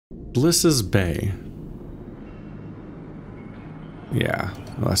Bliss's Bay. Yeah,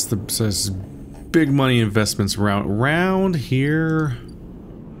 well, that's the says big money investments round here.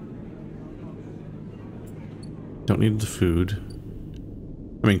 Don't need the food.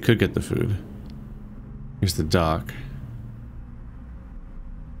 I mean, could get the food. Here's the dock.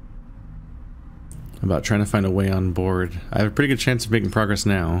 I'm about trying to find a way on board. I have a pretty good chance of making progress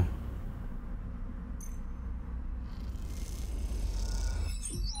now.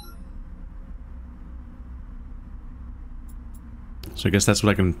 So I guess that's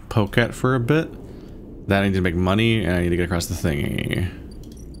what I can poke at for a bit. That I need to make money, and I need to get across the thingy.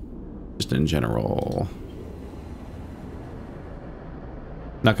 Just in general.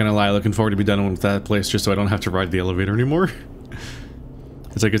 Not gonna lie, looking forward to be done with that place just so I don't have to ride the elevator anymore.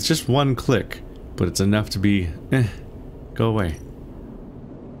 It's like, it's just one click, but it's enough to be, go away.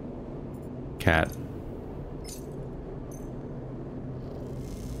 Cat.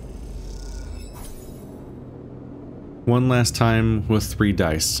 One last time with 3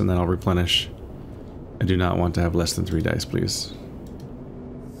 dice, and then I'll replenish. I do not want to have less than 3 dice, please.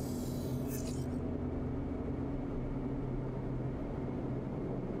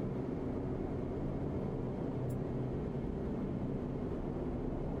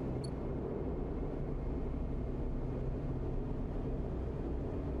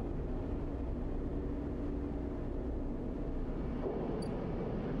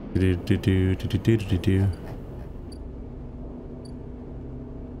 Do.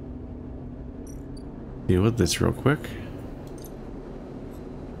 Deal with this real quick.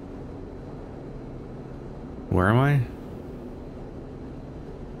 Where am I?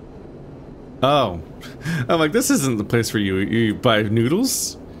 Oh. I'm like, this isn't the place where you buy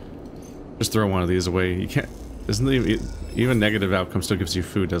noodles. Just throw one of these away. You can't. Isn't even negative outcome still gives you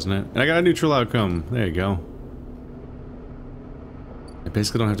food, doesn't it? And I got a neutral outcome. There you go. I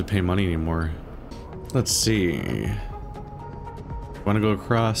basically don't have to pay money anymore. Let's see. Want to go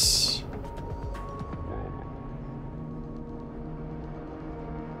across?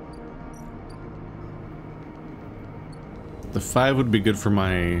 The 5 would be good for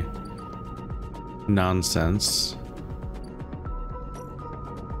my nonsense.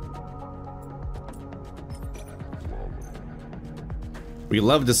 We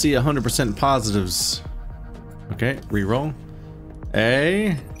love to see 100% positives. Okay, reroll.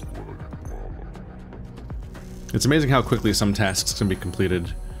 A. It's amazing how quickly some tasks can be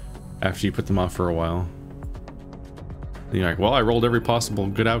completed after you put them off for a while. And you're like, well, I rolled every possible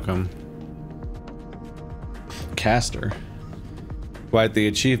good outcome. Caster. Quite the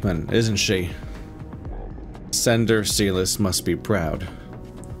achievement, isn't she? Sender Sealis must be proud.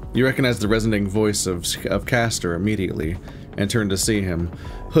 You recognize the resonating voice of Caster immediately, and turn to see him,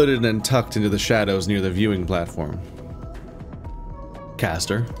 hooded and tucked into the shadows near the viewing platform.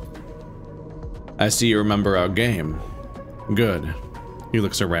 Caster. I see you remember our game. Good. He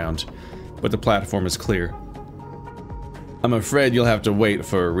looks around, but the platform is clear. I'm afraid you'll have to wait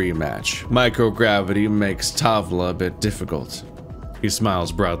for a rematch. Microgravity makes Tavla a bit difficult. He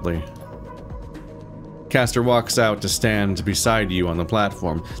smiles broadly. Caster walks out to stand beside you on the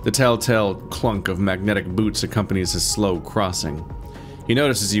platform. The telltale clunk of magnetic boots accompanies his slow crossing. He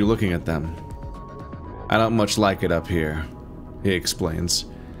notices you looking at them. I don't much like it up here, he explains.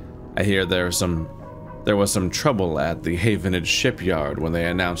 I hear there was some trouble at the Havenage shipyard when they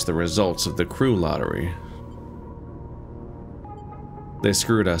announced the results of the crew lottery. They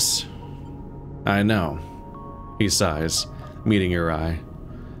screwed us. I know. He sighs, meeting your eye.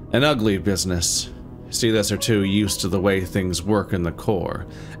 An ugly business. Sealis are too used to the way things work in the core.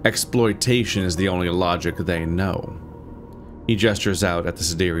 Exploitation is the only logic they know. He gestures out at the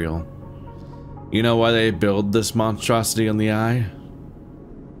sidereal. You know why they build this monstrosity on the eye?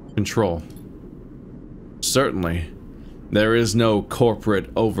 Control. Certainly. There is no corporate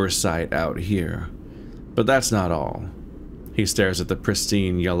oversight out here. But that's not all. He stares at the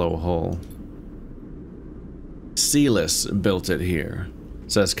pristine yellow hull. Sealis built it here,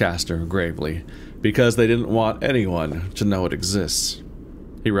 says Caster gravely, because they didn't want anyone to know it exists.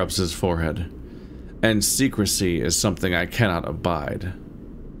 He rubs his forehead. And secrecy is something I cannot abide.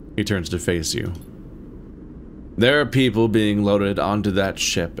 He turns to face you. There are people being loaded onto that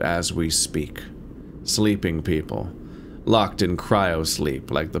ship as we speak. Sleeping people. Locked in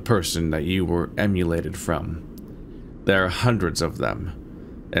cryosleep like the person that you were emulated from. There are hundreds of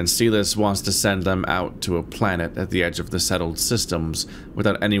them, and Sealis wants to send them out to a planet at the edge of the settled systems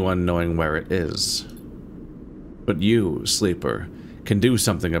without anyone knowing where it is. But you, Sleeper, can do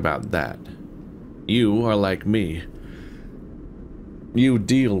something about that. You are like me. You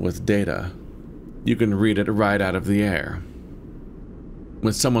deal with data. You can read it right out of the air.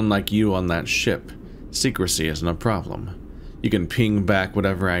 With someone like you on that ship, secrecy isn't a problem. You can ping back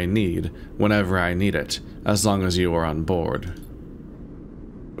whatever I need, whenever I need it, as long as you are on board.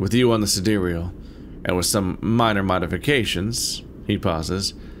 With you on the sidereal, and with some minor modifications, he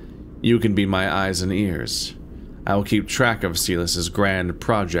pauses, you can be my eyes and ears. I will keep track of Silas's grand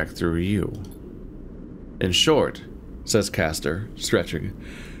project through you. In short, says Castor, stretching,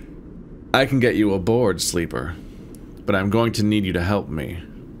 I can get you aboard, Sleeper, but I'm going to need you to help me.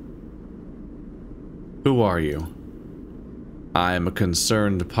 Who are you? I am a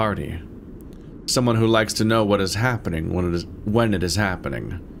concerned party. Someone who likes to know what is happening when it is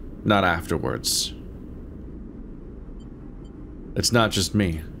happening, not afterwards. It's not just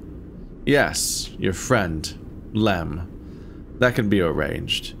me. Yes, your friend, Lem. That can be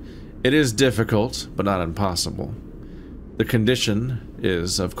arranged. It is difficult, but not impossible. The condition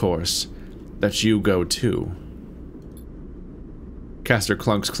is, of course, that you go too. Castor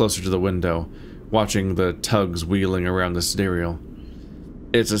clunks closer to the window, watching the tugs wheeling around the sidereal.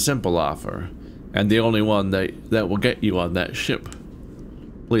 It's a simple offer, and the only one that will get you on that ship.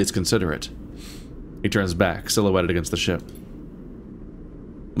 Please consider it. He turns back, silhouetted against the ship.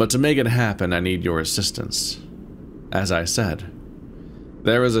 But to make it happen, I need your assistance. As I said,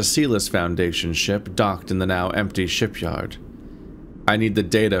 there is a Silas Foundation ship docked in the now empty shipyard. I need the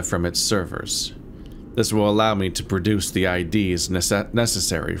data from its servers. This will allow me to produce the IDs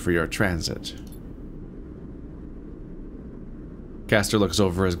necessary for your transit. Castor looks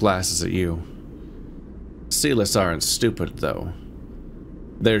over his glasses at you. Silas aren't stupid, though.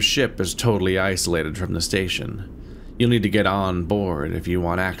 Their ship is totally isolated from the station. You'll need to get on board if you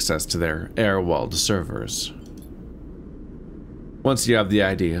want access to their air-walled servers. Once you have the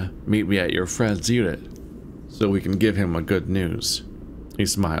idea, meet me at your friend's unit, so we can give him a good news. He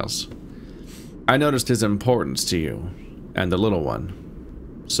smiles. I noticed his importance to you, and the little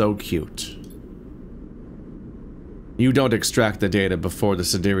one. So cute. You don't extract the data before the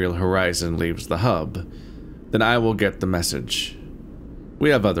sidereal horizon leaves the hub, then I will get the message.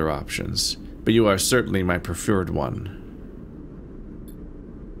 We have other options, but you are certainly my preferred one.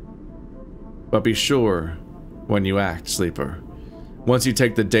 But be sure when you act, Sleeper. Once you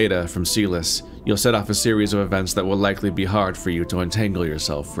take the data from Silas, you'll set off a series of events that will likely be hard for you to untangle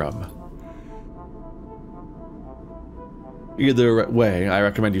yourself from. Either way, I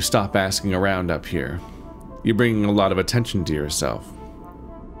recommend you stop asking around up here. You're bringing a lot of attention to yourself.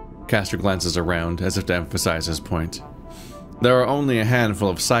 Castor glances around, as if to emphasize his point. There are only a handful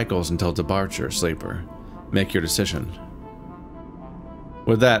of cycles until departure, Sleeper. Make your decision.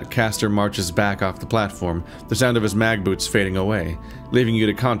 With that, Castor marches back off the platform, the sound of his mag boots fading away, leaving you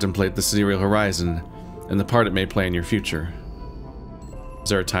to contemplate the sidereal horizon and the part it may play in your future. Is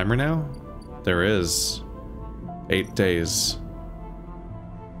there a timer now? There is. 8 days.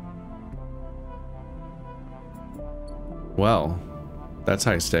 Well, that's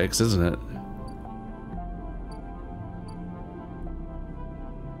high stakes, isn't it?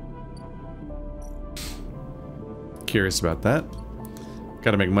 Curious about that.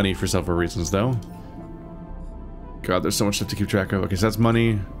 Gotta make money for several reasons, though. God, there's so much stuff to keep track of. Okay, so that's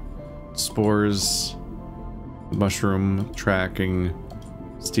money, spores, mushroom, tracking,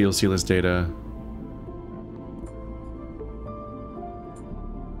 steal Silas data.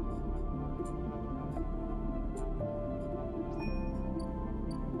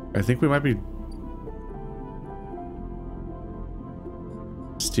 I think we might be...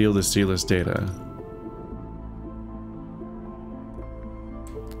 Steal the Silas data.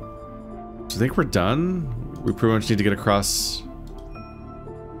 So I think we're done. We pretty much need to get across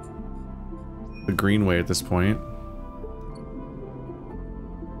the Greenway at this point.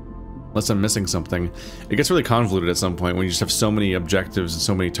 Unless I'm missing something. It gets really convoluted at some point when you just have so many objectives and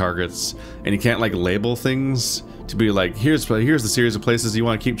so many targets, and you can't like label things to be like, here's the series of places you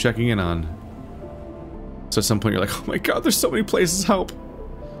want to keep checking in on. So at some point you're like, oh my god, there's so many places, help.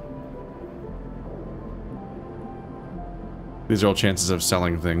 These are all chances of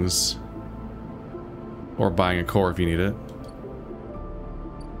selling things. Or buying a core if you need it.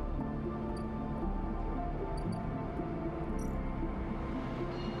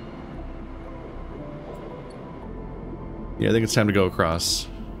 Yeah, I think it's time to go across.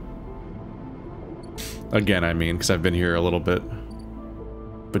 Again, I mean, because I've been here a little bit.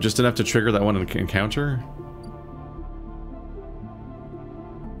 But just enough to trigger that one encounter?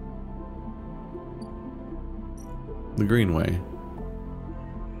 The Greenway.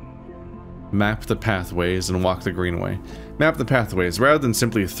 Map the pathways and walk the Greenway. Map the pathways. Rather than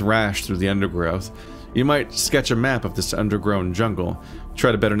simply thrash through the undergrowth, you might sketch a map of this undergrown jungle,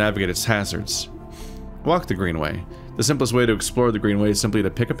 try to better navigate its hazards. Walk the Greenway. The simplest way to explore the Greenway is simply to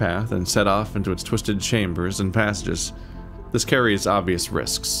pick a path and set off into its twisted chambers and passages. This carries obvious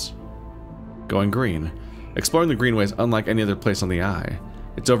risks. Going green. Exploring the Greenway is unlike any other place on the Eye.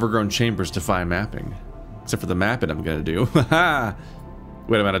 Its overgrown chambers defy mapping. Except for the mapping I'm gonna do. Haha!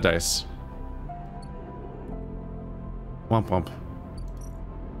 Wait, I'm out of dice. Womp womp.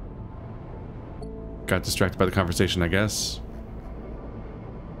 Got distracted by the conversation, I guess.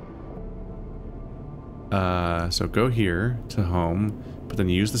 So go here to home, but then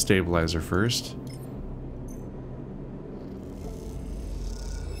use the stabilizer first.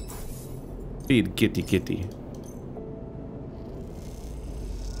 Feed kitty kitty.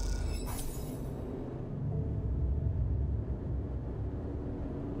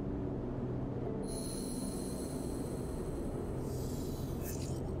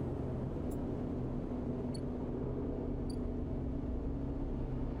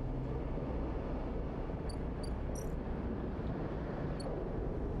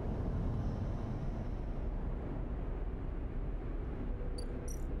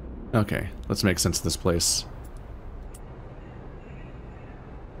 Okay, let's make sense of this place.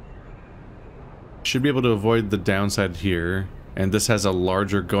 Should be able to avoid the downside here, and this has a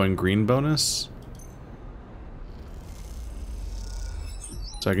larger going green bonus.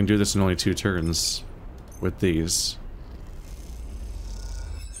 So I can do this in only 2 turns with these.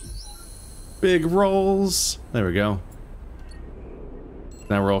 Big rolls! There we go.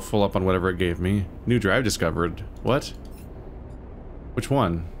 Now we're all full up on whatever it gave me. New drive discovered. What? Which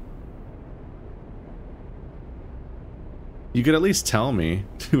one? You could at least tell me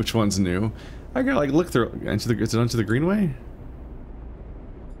which one's new. I gotta like look through. Is it onto the Greenway?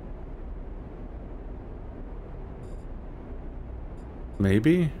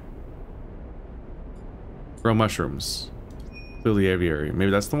 Maybe? Grow mushrooms. Fill the aviary. Maybe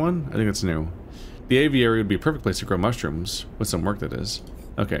that's the one? I think it's new. The aviary would be a perfect place to grow mushrooms. With some work, that is.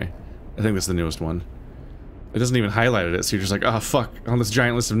 Okay. I think that's the newest one. It doesn't even highlight it, so you're just like, oh fuck, on this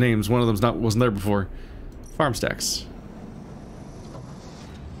giant list of names, one of them's wasn't there before. Farm stacks.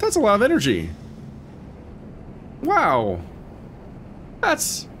 That's a lot of energy. Wow.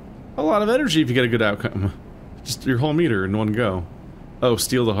 That's a lot of energy if you get a good outcome. Just your whole meter in one go. Oh,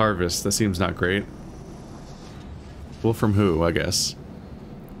 steal the harvest. That seems not great. Well, from who, I guess.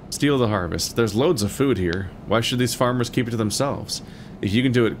 Steal the harvest. There's loads of food here. Why should these farmers keep it to themselves? If you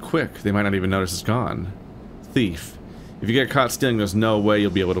can do it quick, they might not even notice it's gone. Thief. If you get caught stealing, there's no way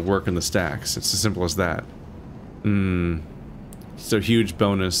you'll be able to work in the stacks. It's as simple as that. So huge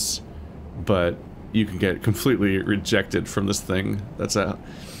bonus, but you can get completely rejected from this thing.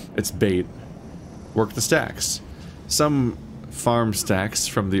 It's bait. Work the stacks. Some farm stacks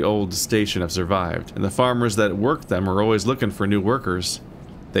from the old station have survived, and the farmers that work them are always looking for new workers.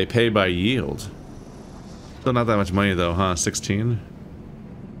 They pay by yield. Still not that much money though, huh? 16?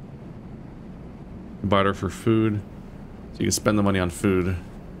 Barter for food. So you can spend the money on food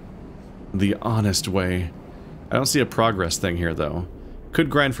the honest way. I don't see a progress thing here though. Could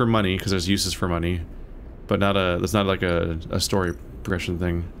grind for money because there's uses for money, but there's not like a story progression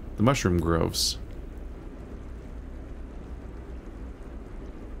thing. The mushroom groves.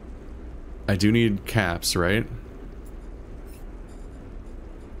 I do need caps, right?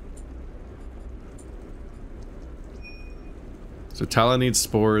 So Tala needs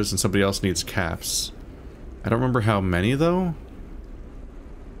spores and somebody else needs caps. I don't remember how many though.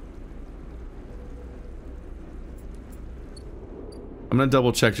 I'm gonna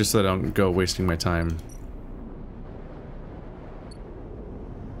double check just so that I don't go wasting my time.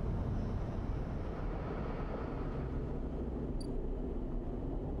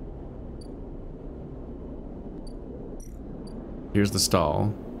 Here's the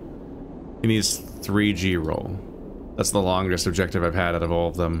stall. He needs 3G roll. That's the longest objective I've had out of all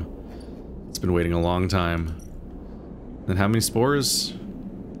of them. It's been waiting a long time. And how many spores?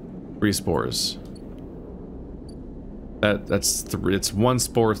 3 spores. It's 1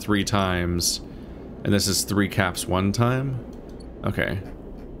 spore 3 times, and this is 3 caps 1 time? Okay.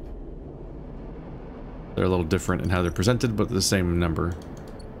 They're a little different in how they're presented, but the same number.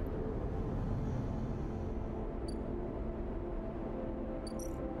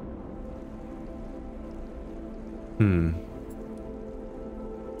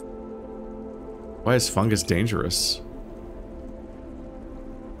 Why is fungus dangerous?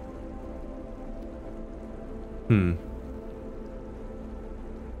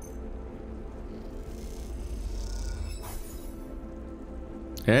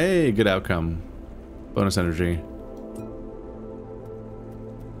 Hey, good outcome. Bonus energy.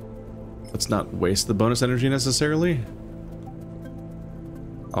 Let's not waste the bonus energy necessarily.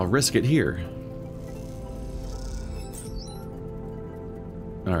 I'll risk it here.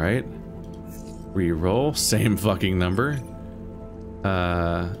 Alright. Reroll. Same fucking number.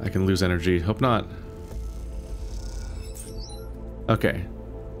 I can lose energy. Hope not. Okay.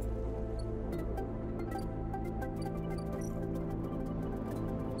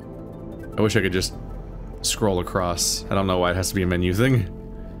 I wish I could just scroll across. I don't know why it has to be a menu thing.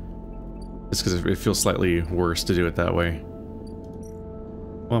 Just because it feels slightly worse to do it that way.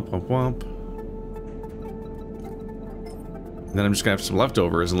 Womp womp womp. And then I'm just gonna have some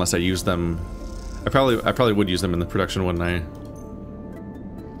leftovers unless I use them. I probably would use them in the production, wouldn't I?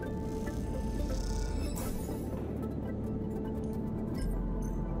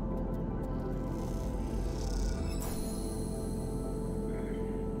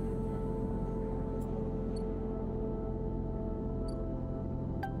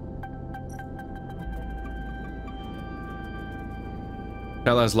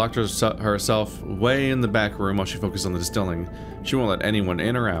 Ella has locked herself way in the back room while she focuses on the distilling. She won't let anyone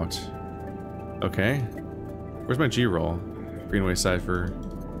in or out. Okay. Where's my G-roll? Greenway Cipher.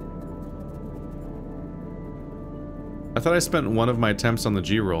 I thought I spent one of my attempts on the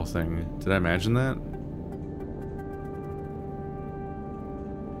G-roll thing. Did I imagine that?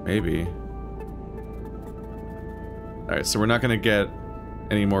 Maybe. Alright, so we're not gonna get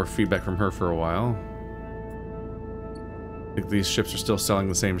any more feedback from her for a while. I think these ships are still selling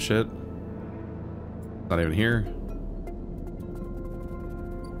the same shit. Not even here.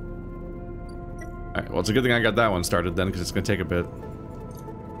 Alright, well, it's a good thing I got that one started then, because it's going to take a bit.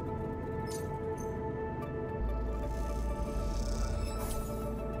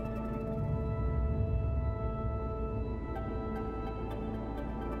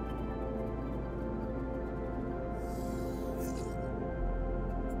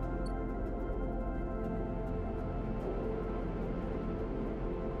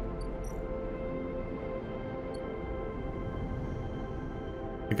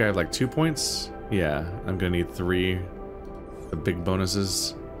 I think I have like 2 points. Yeah, I'm gonna need 3 the big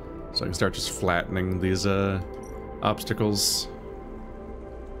bonuses so I can start just flattening these obstacles.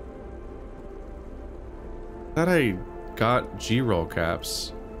 Thought I got G-roll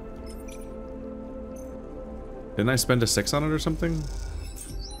caps. Didn't I spend a 6 on it or something?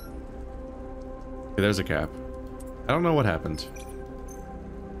 Okay, there's a cap. I don't know what happened.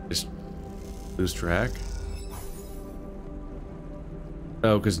 Just lose track.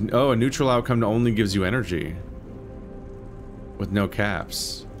 Oh, because a neutral outcome only gives you energy with no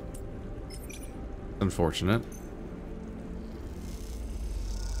caps. Unfortunate.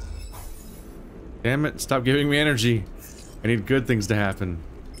 Damn it! Stop giving me energy. I need good things to happen.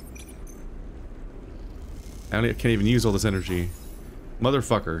 I can't even use all this energy,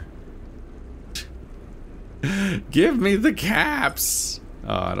 motherfucker. Give me the caps.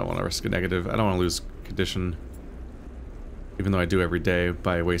 Oh, I don't want to risk a negative. I don't want to lose condition. Even though I do every day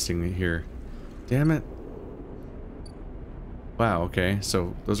by wasting it here. Damn it. Wow, okay.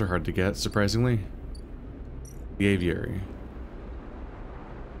 So those are hard to get, surprisingly. The aviary.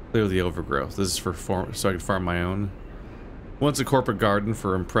 Clear the overgrowth. This is for so I can farm my own. Once a corporate garden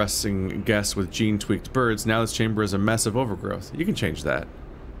for impressing guests with gene-tweaked birds, now this chamber is a mess of overgrowth. You can change that.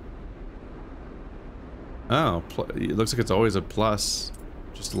 Oh, it looks like it's always a plus.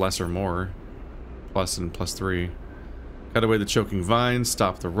 Just less or more. Plus and +3. Cut away the choking vines,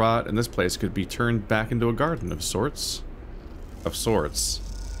 stop the rot, and this place could be turned back into a garden of sorts. Am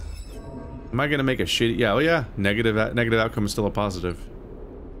I gonna make a shitty? Yeah, oh yeah. Negative outcome is still a positive.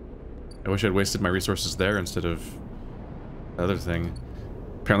 I wish I'd wasted my resources there instead of the other thing.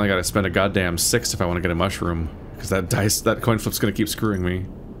 Apparently, I gotta spend a goddamn 6 if I want to get a mushroom, because that coin flip's gonna keep screwing me.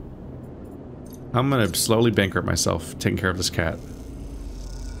 I'm gonna slowly bankrupt myself taking care of this cat.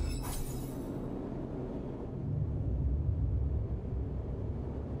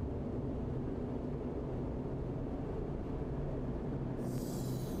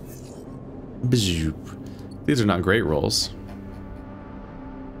 These are not great rolls.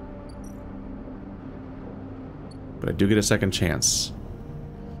 But I do get a second chance.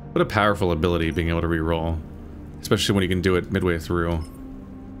 What a powerful ability, being able to re-roll. Especially when you can do it midway through.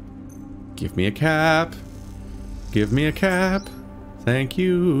 Give me a cap. Give me a cap. Thank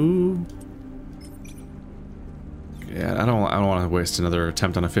you. Yeah, I don't want to waste another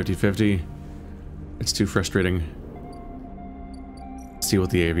attempt on a 50-50. It's too frustrating. Let's deal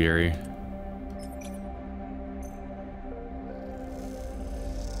with the aviary.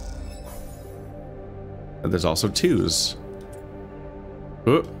 There's also 2s.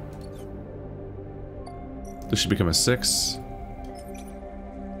 Oh. This should become a 6.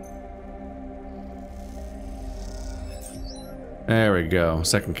 There we go.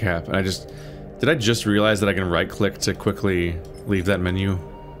 Second cap. And did I just realize that I can right click to quickly leave that menu?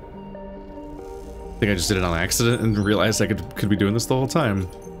 think I just did it on accident and realized I could be doing this the whole time.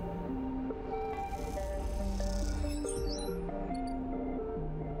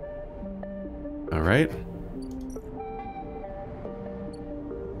 All right.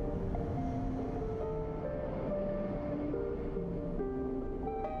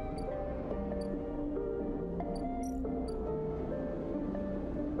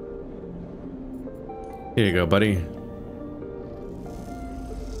 Here you go, buddy.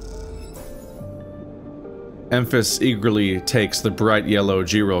 Emphas eagerly takes the bright yellow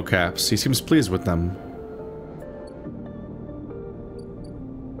G-roll caps. He seems pleased with them.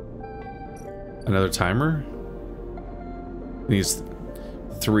 Another timer? Needs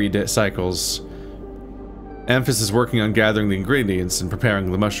 3 cycles. Emphas is working on gathering the ingredients and preparing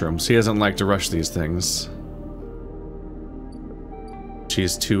the mushrooms. He doesn't like to rush these things.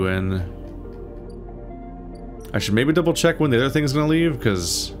 Cheese 2 in. I should maybe double check when the other thing's gonna leave,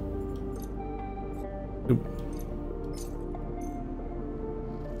 because...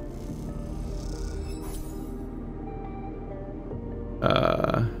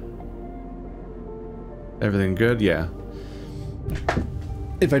 Everything good? Yeah.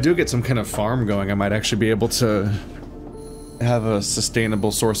 If I do get some kind of farm going, I might actually be able to have a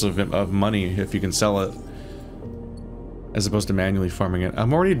sustainable source of money if you can sell it, as opposed to manually farming it.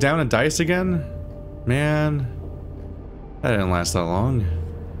 I'm already down a dice again? Man, that didn't last that long.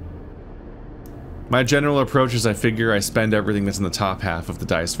 My general approach is I figure I spend everything that's in the top half of the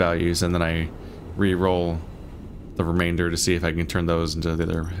dice values, and then I re-roll the remainder to see if I can turn those into the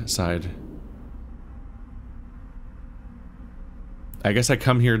other side. I guess I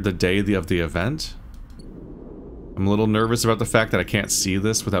come here the day of the event. I'm a little nervous about the fact that I can't see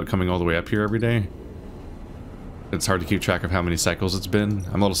this without coming all the way up here every day. It's hard to keep track of how many cycles it's been.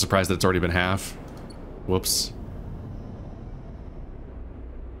 I'm a little surprised that it's already been half. Whoops.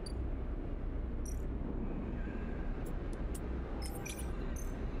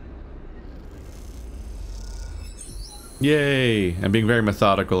 Yay! I'm being very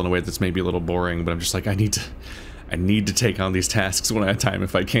methodical in a way that's maybe a little boring, but I'm just like, I need to take on these tasks one at a time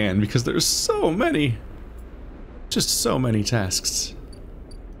if I can, because there's so many. Just so many tasks.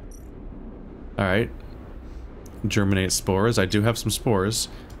 Alright. Germinate spores. I do have some spores.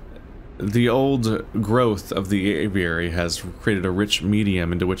 The old growth of the aviary has created a rich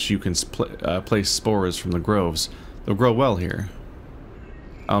medium into which you can place spores from the groves. They'll grow well here.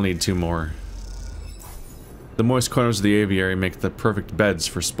 I'll need 2 more. The moist corners of the aviary make the perfect beds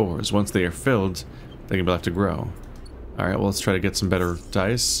for spores. Once they are filled, they can be left to grow. Alright, well, let's try to get some better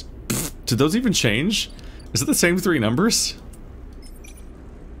dice. Pfft, did those even change? Is it the same 3 numbers?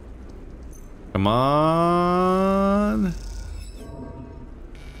 Come on.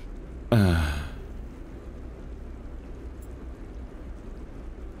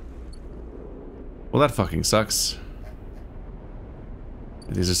 Well, that fucking sucks.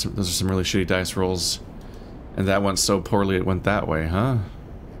 Those are some really shitty dice rolls. And that went so poorly it went that way, huh?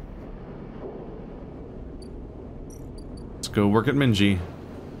 Let's go work at Minji.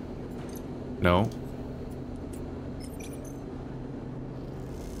 No.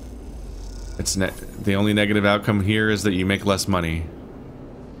 It's the only negative outcome here is that you make less money.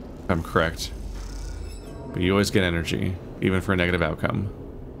 If I'm correct. But you always get energy, even for a negative outcome.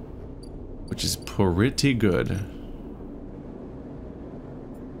 Which is pretty good.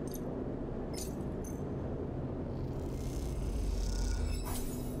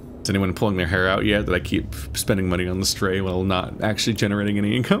 Is anyone pulling their hair out yet that I keep spending money on the stray while not actually generating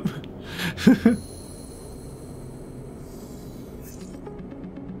any income?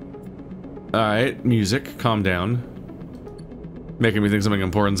 Alright, music, calm down. Making me think something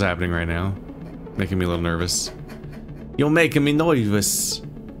important's happening right now. Making me a little nervous. You're making me nervous.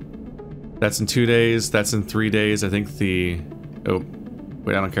 That's in 2 days, that's in 3 days. I think the... Oh,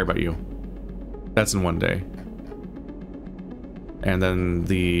 wait, I don't care about you. That's in 1 day. And then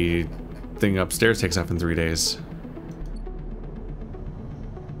the thing upstairs takes up in 3 days.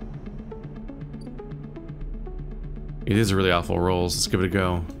 It is really awful rolls. Let's give it a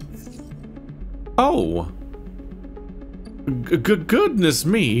go. Oh! Goodness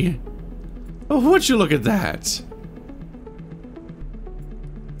me! Would you look at that?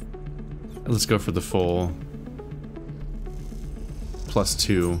 Let's go for the full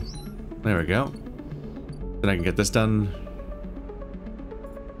 +2. There we go. Then I can get this done.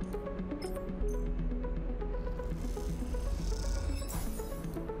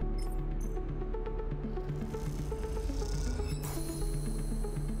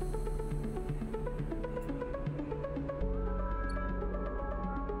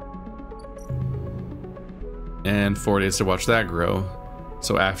 And 4 days to watch that grow.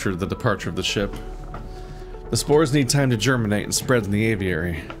 So after the departure of the ship. The spores need time to germinate and spread in the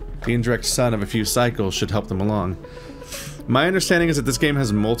aviary. The indirect sun of a few cycles should help them along. My understanding is that this game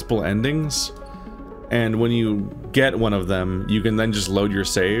has multiple endings, and when you get one of them, you can then just load your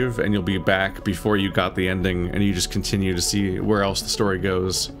save, and you'll be back before you got the ending, and you just continue to see where else the story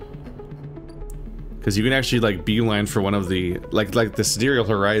goes. Because you can actually, like, beeline for one of the... Like the Sidereal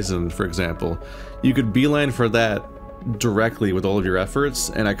Horizon, for example. You could beeline for that directly with all of your efforts,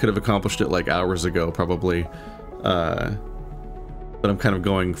 and I could have accomplished it, like, hours ago, probably. But I'm kind of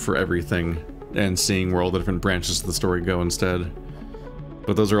going for everything and seeing where all the different branches of the story go instead.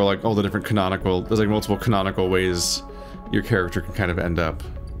 But those are all, like, all the different canonical... There's, like, multiple canonical ways your character can kind of end up.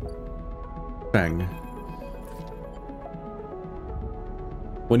 Bang.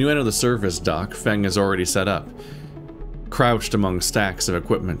 When you enter the service dock, Feng is already set up, crouched among stacks of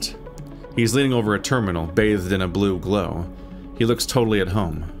equipment. He's leaning over a terminal, bathed in a blue glow. He looks totally at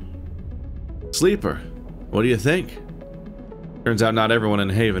home. Sleeper, what do you think? Turns out not everyone in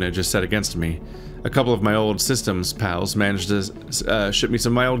Havenage is set against me. A couple of my old systems pals managed to ship me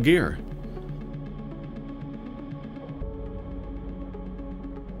some of my old gear.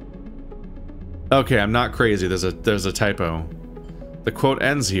 Okay, I'm not crazy. There's a typo. The quote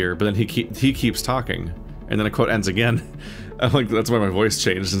ends here, but then he keeps talking, and then a quote ends again. I'm like, that's why my voice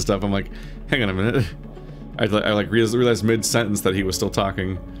changed and stuff. I'm like, hang on a minute. I like realized mid-sentence that he was still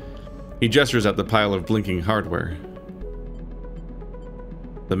talking. He gestures at the pile of blinking hardware.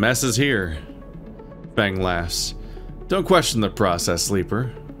 The mess is here. Feng laughs. Don't question the process,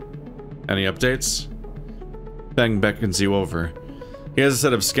 Sleeper. Any updates? Feng beckons you over. He has a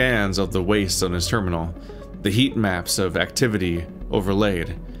set of scans of the waste on his terminal. The heat maps of activity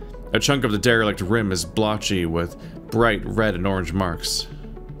overlaid. A chunk of the derelict rim is blotchy with bright red and orange marks.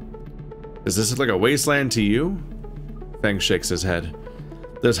 Does this look like a wasteland to you? Feng shakes his head.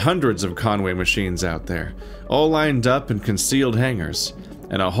 There's hundreds of Conway machines out there, all lined up in concealed hangars,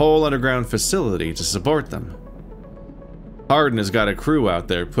 and a whole underground facility to support them. Hardin has got a crew out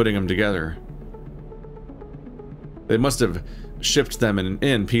there putting them together. They must have shipped them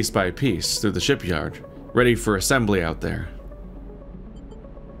in piece by piece through the shipyard, ready for assembly out there.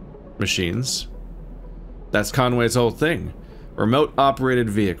 Machines? That's Conway's whole thing. Remote operated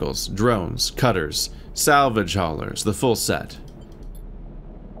vehicles, drones, cutters, salvage haulers, the full set.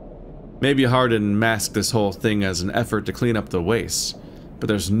 Maybe Hardin masked this whole thing as an effort to clean up the waste, but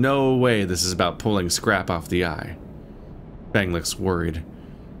there's no way this is about pulling scrap off the eye. Feng looks worried.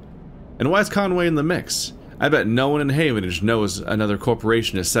 And why is Conway in the mix? I bet no one in Havenage knows another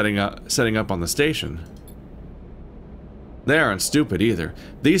corporation is setting up on the station. They aren't stupid either.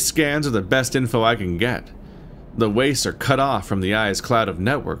 These scans are the best info I can get. The wastes are cut off from the eye's cloud of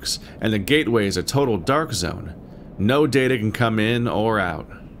networks, and the gateway is a total dark zone. No data can come in or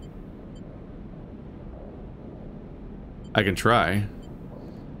out. I can try.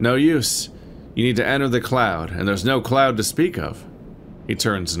 No use. You need to enter the cloud, and there's no cloud to speak of. He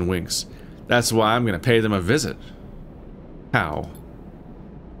turns and winks. That's why I'm going to pay them a visit. How?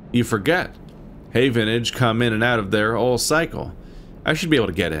 You forget. Havenage come in and out of there all cycle. I should be able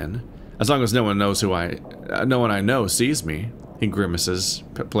to get in, as long as no one knows no one I know sees me. He grimaces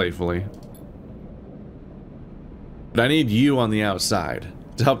playfully. But I need you on the outside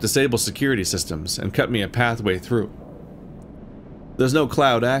to help disable security systems and cut me a pathway through. There's no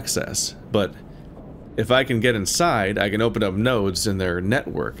cloud access, but if I can get inside, I can open up nodes in their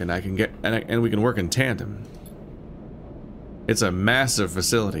network, and we can work in tandem. It's a massive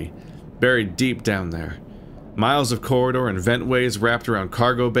facility, buried deep down there. Miles of corridor and ventways wrapped around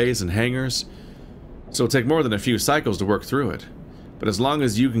cargo bays and hangars. So it'll take more than a few cycles to work through it. But as long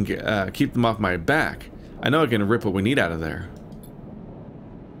as you can keep them off my back, I know I can rip what we need out of there.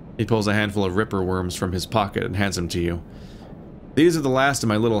 He pulls a handful of ripper worms from his pocket and hands them to you. These are the last of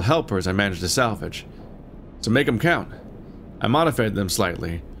my little helpers I managed to salvage. So make them count. I modified them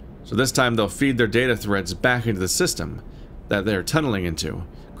slightly, so this time they'll feed their data threads back into the system that they're tunneling into,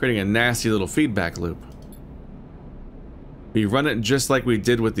 creating a nasty little feedback loop. We run it just like we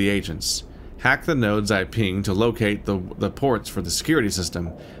did with the agents. Hack the nodes I ping to locate the ports for the security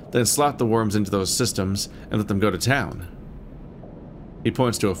system, then slot the worms into those systems and let them go to town. He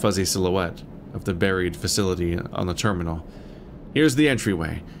points to a fuzzy silhouette of the buried facility on the terminal. Here's the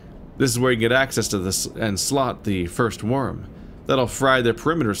entryway. This is where you get access to this and slot the first worm. That'll fry the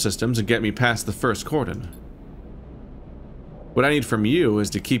perimeter systems and get me past the first cordon. What I need from you is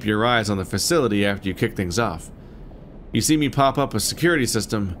to keep your eyes on the facility after you kick things off. You see me pop up a security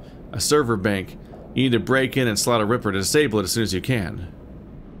system, a server bank, you need to break in and slot a ripper to disable it as soon as you can.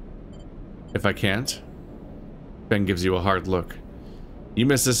 If I can't? Ben gives you a hard look. You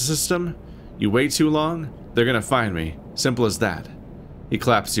miss this system? You wait too long? They're gonna find me. Simple as that. He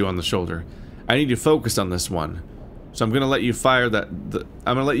claps you on the shoulder. I need you focused on this one. So I'm gonna let you fire I'm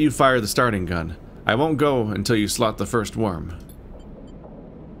gonna let you fire the starting gun. I won't go until you slot the first worm.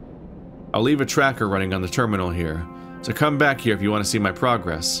 I'll leave a tracker running on the terminal here, so come back here if you want to see my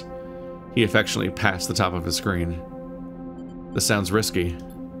progress. He affectionately pats the top of his screen. This sounds risky.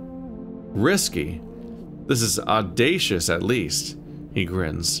 Risky? This is audacious, at least. He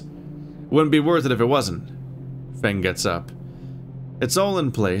grins. Wouldn't be worth it if it wasn't. Feng gets up. It's all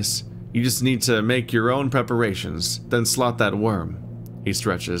in place. You just need to make your own preparations, then slot that worm. He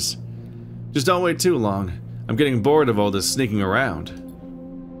stretches. Just don't wait too long. I'm getting bored of all this sneaking around.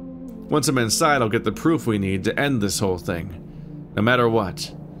 Once I'm inside, I'll get the proof we need to end this whole thing. No matter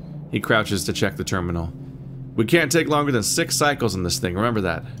what. He crouches to check the terminal. We can't take longer than 6 cycles on this thing, remember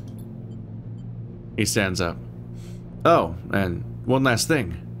that. He stands up. Oh, and one last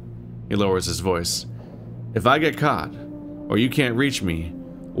thing. He lowers his voice. If I get caught, or you can't reach me,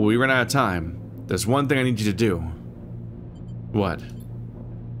 or we run out of time, there's one thing I need you to do. What?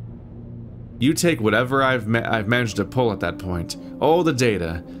 You take whatever I've managed to pull at that point, all the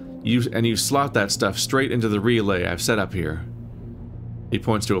data, you slot that stuff straight into the relay I've set up here. He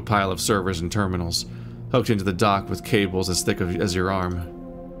points to a pile of servers and terminals, hooked into the dock with cables as thick as your arm.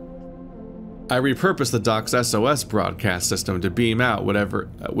 I repurposed the dock's SOS broadcast system to beam out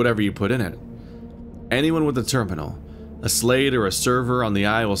whatever you put in it. Anyone with a terminal, a slate or a server on the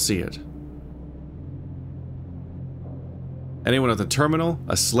eye will see it. Anyone with a terminal,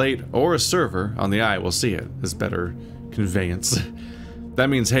 a slate, or a server on the eye will see it, is better conveyance. That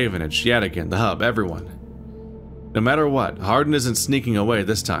means Havenage, Yadigan, the hub, everyone. No matter what, Hardin isn't sneaking away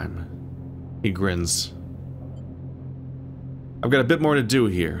this time. He grins. I've got a bit more to do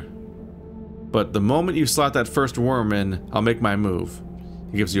here. But the moment you slot that first worm in, I'll make my move.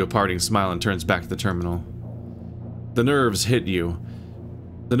 He gives you a parting smile and turns back to the terminal. The nerves hit you.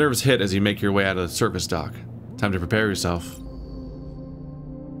 The nerves hit as you make your way out of the service dock. Time to prepare yourself.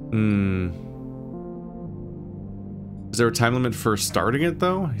 Is there a time limit for starting it,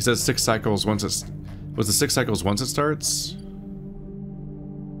 though? He says 6 cycles once it's... Was it 6 cycles once it starts?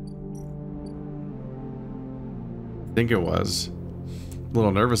 I think it was. A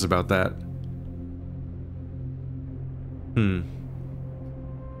little nervous about that.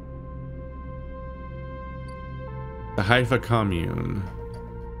 The Haifa commune.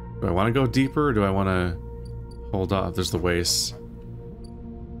 Do I want to go deeper, or do I want to hold off? There's the wastes.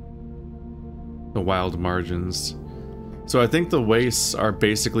 The wild margins. So I think the wastes are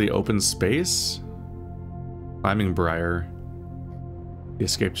basically open space. Climbing Briar. The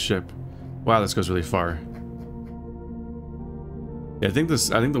escaped ship. Wow, this goes really far. Yeah, I think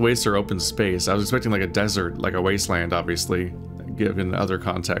the wastes are open space. I was expecting like a desert, like a wasteland, obviously, given other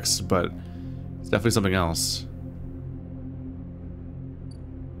contexts, but it's definitely something else.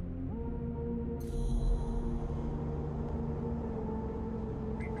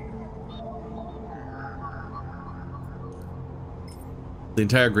 The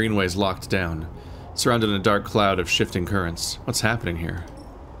entire greenway is locked down, surrounded in a dark cloud of shifting currents. What's happening here?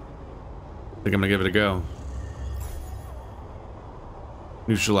 I think I'm gonna give it a go.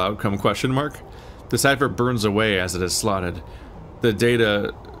 Neutral outcome question mark? The cipher burns away as it is slotted, the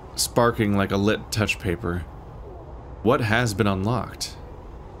data sparking like a lit touch paper. What has been unlocked?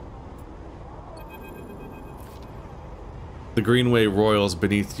 The greenway roils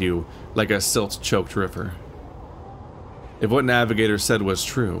beneath you like a silt-choked river. If what Navigator said was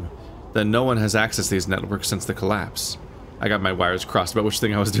true, then no one has accessed these networks since the collapse. I got my wires crossed about which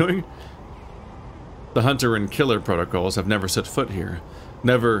thing I was doing. The hunter and killer protocols have never set foot here,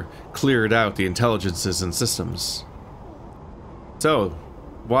 never cleared out the intelligences and systems. So,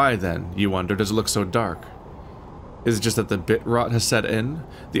 why then, you wonder, does it look so dark? Is it just that the bit rot has set in?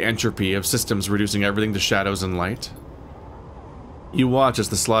 The entropy of systems reducing everything to shadows and light? You watch as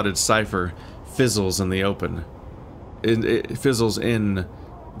the slotted cipher fizzles in the open. It fizzles in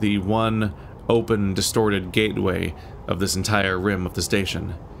the one open, distorted gateway of this entire rim of the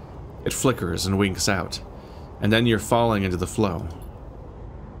station. It flickers and winks out, and then you're falling into the flow.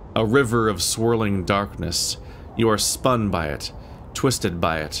 A river of swirling darkness. You are spun by it, twisted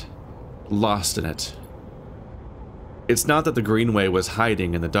by it, lost in it. It's not that the greenway was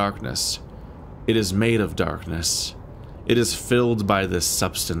hiding in the darkness. It is made of darkness. It is filled by this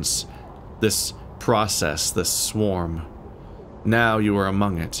substance, this process, this swarm. Now you are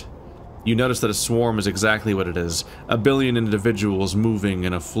among it. You notice that a swarm is exactly what it is, a billion individuals moving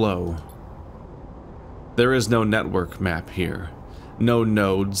in a flow. There is no network map here, no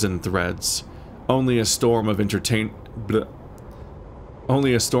nodes and threads, only a storm of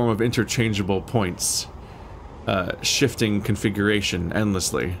Only a storm of interchangeable points, shifting configuration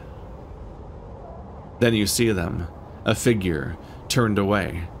endlessly. Then you see them, a figure, turned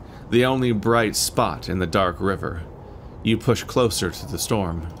away, the only bright spot in the dark river. You push closer to the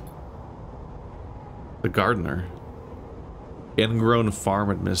storm. The gardener. Ingrown farm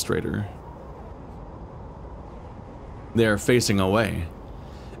administrator. They are facing away.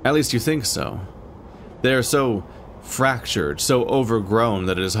 At least you think so. They are so fractured, so overgrown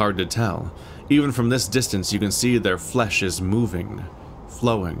that it is hard to tell. Even from this distance you can see their flesh is moving,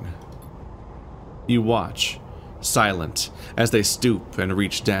 flowing. You watch, silent, as they stoop and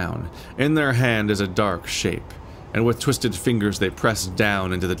reach down. In their hand is a dark shape, and with twisted fingers they press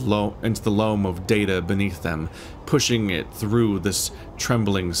down into the loam of data beneath them, pushing it through this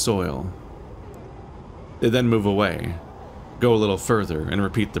trembling soil. They then move away, go a little further, and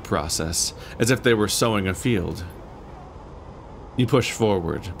repeat the process, as if they were sowing a field. You push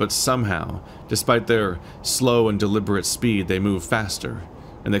forward, but somehow, despite their slow and deliberate speed, they move faster,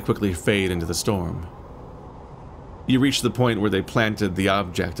 and they quickly fade into the storm. You reach the point where they planted the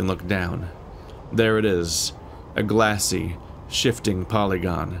object and look down. There it is, a glassy, shifting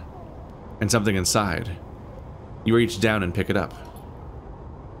polygon, and something inside. You reach down and pick it up.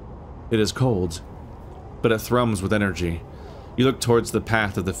 It is cold, but it thrums with energy. You look towards the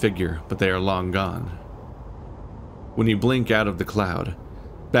path of the figure, but they are long gone. When you blink out of the cloud,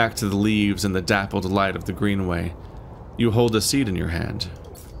 back to the leaves and the dappled light of the greenway, you hold a seed in your hand.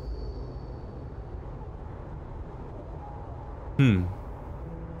 The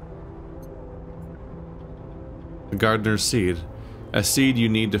gardener's seed. A seed you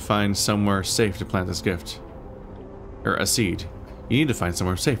need to find somewhere safe to plant this gift. Or a seed. You need to find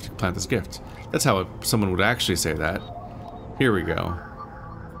somewhere safe to plant this gift. That's how someone would actually say that. Here we go.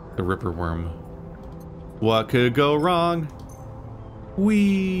 The Ripper Worm. What could go wrong?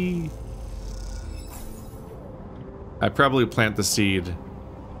 Whee! I'd probably plant the seed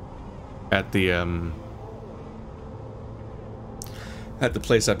at the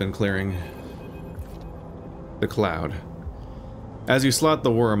place I've been clearing. The cloud. As you slot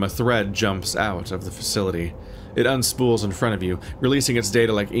the worm, a thread jumps out of the facility. It unspools in front of you, releasing its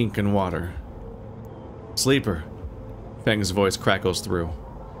data like ink and water. Sleeper. Feng's voice crackles through.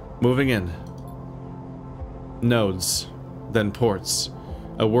 Moving in. Nodes. Then ports.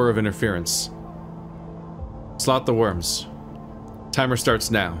 A whir of interference. Slot the worms. Timer starts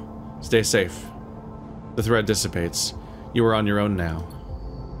now. Stay safe. The thread dissipates. You are on your own now.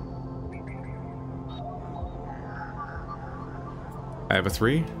 I have a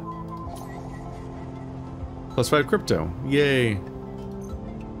 3. +5 crypto. Yay.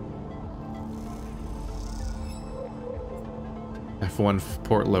 F1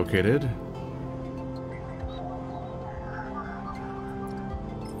 port located.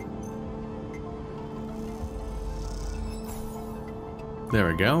 There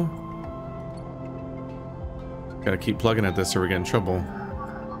we go. Gotta keep plugging at this or we get in trouble.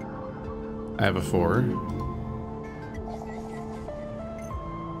 I have a 4.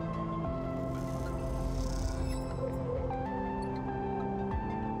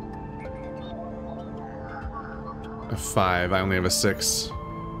 A 5. I only have a 6.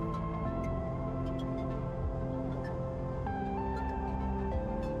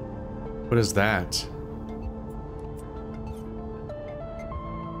 What is that?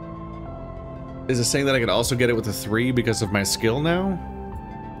 Is it saying that I could also get it with a 3 because of my skill now?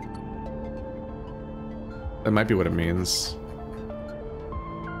 That might be what it means.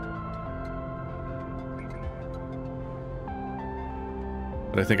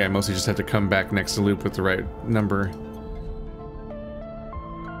 But I think I mostly just have to come back next to loop with the right number.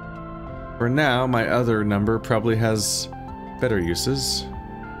 For now, my other number probably has better uses.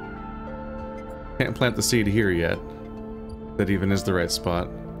 Can't plant the seed here yet. That even is the right spot.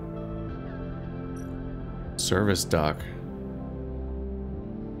 Service dock.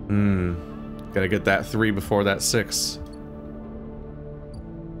 Gotta get that 3 before that 6.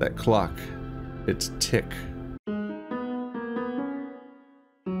 That clock. Its tick.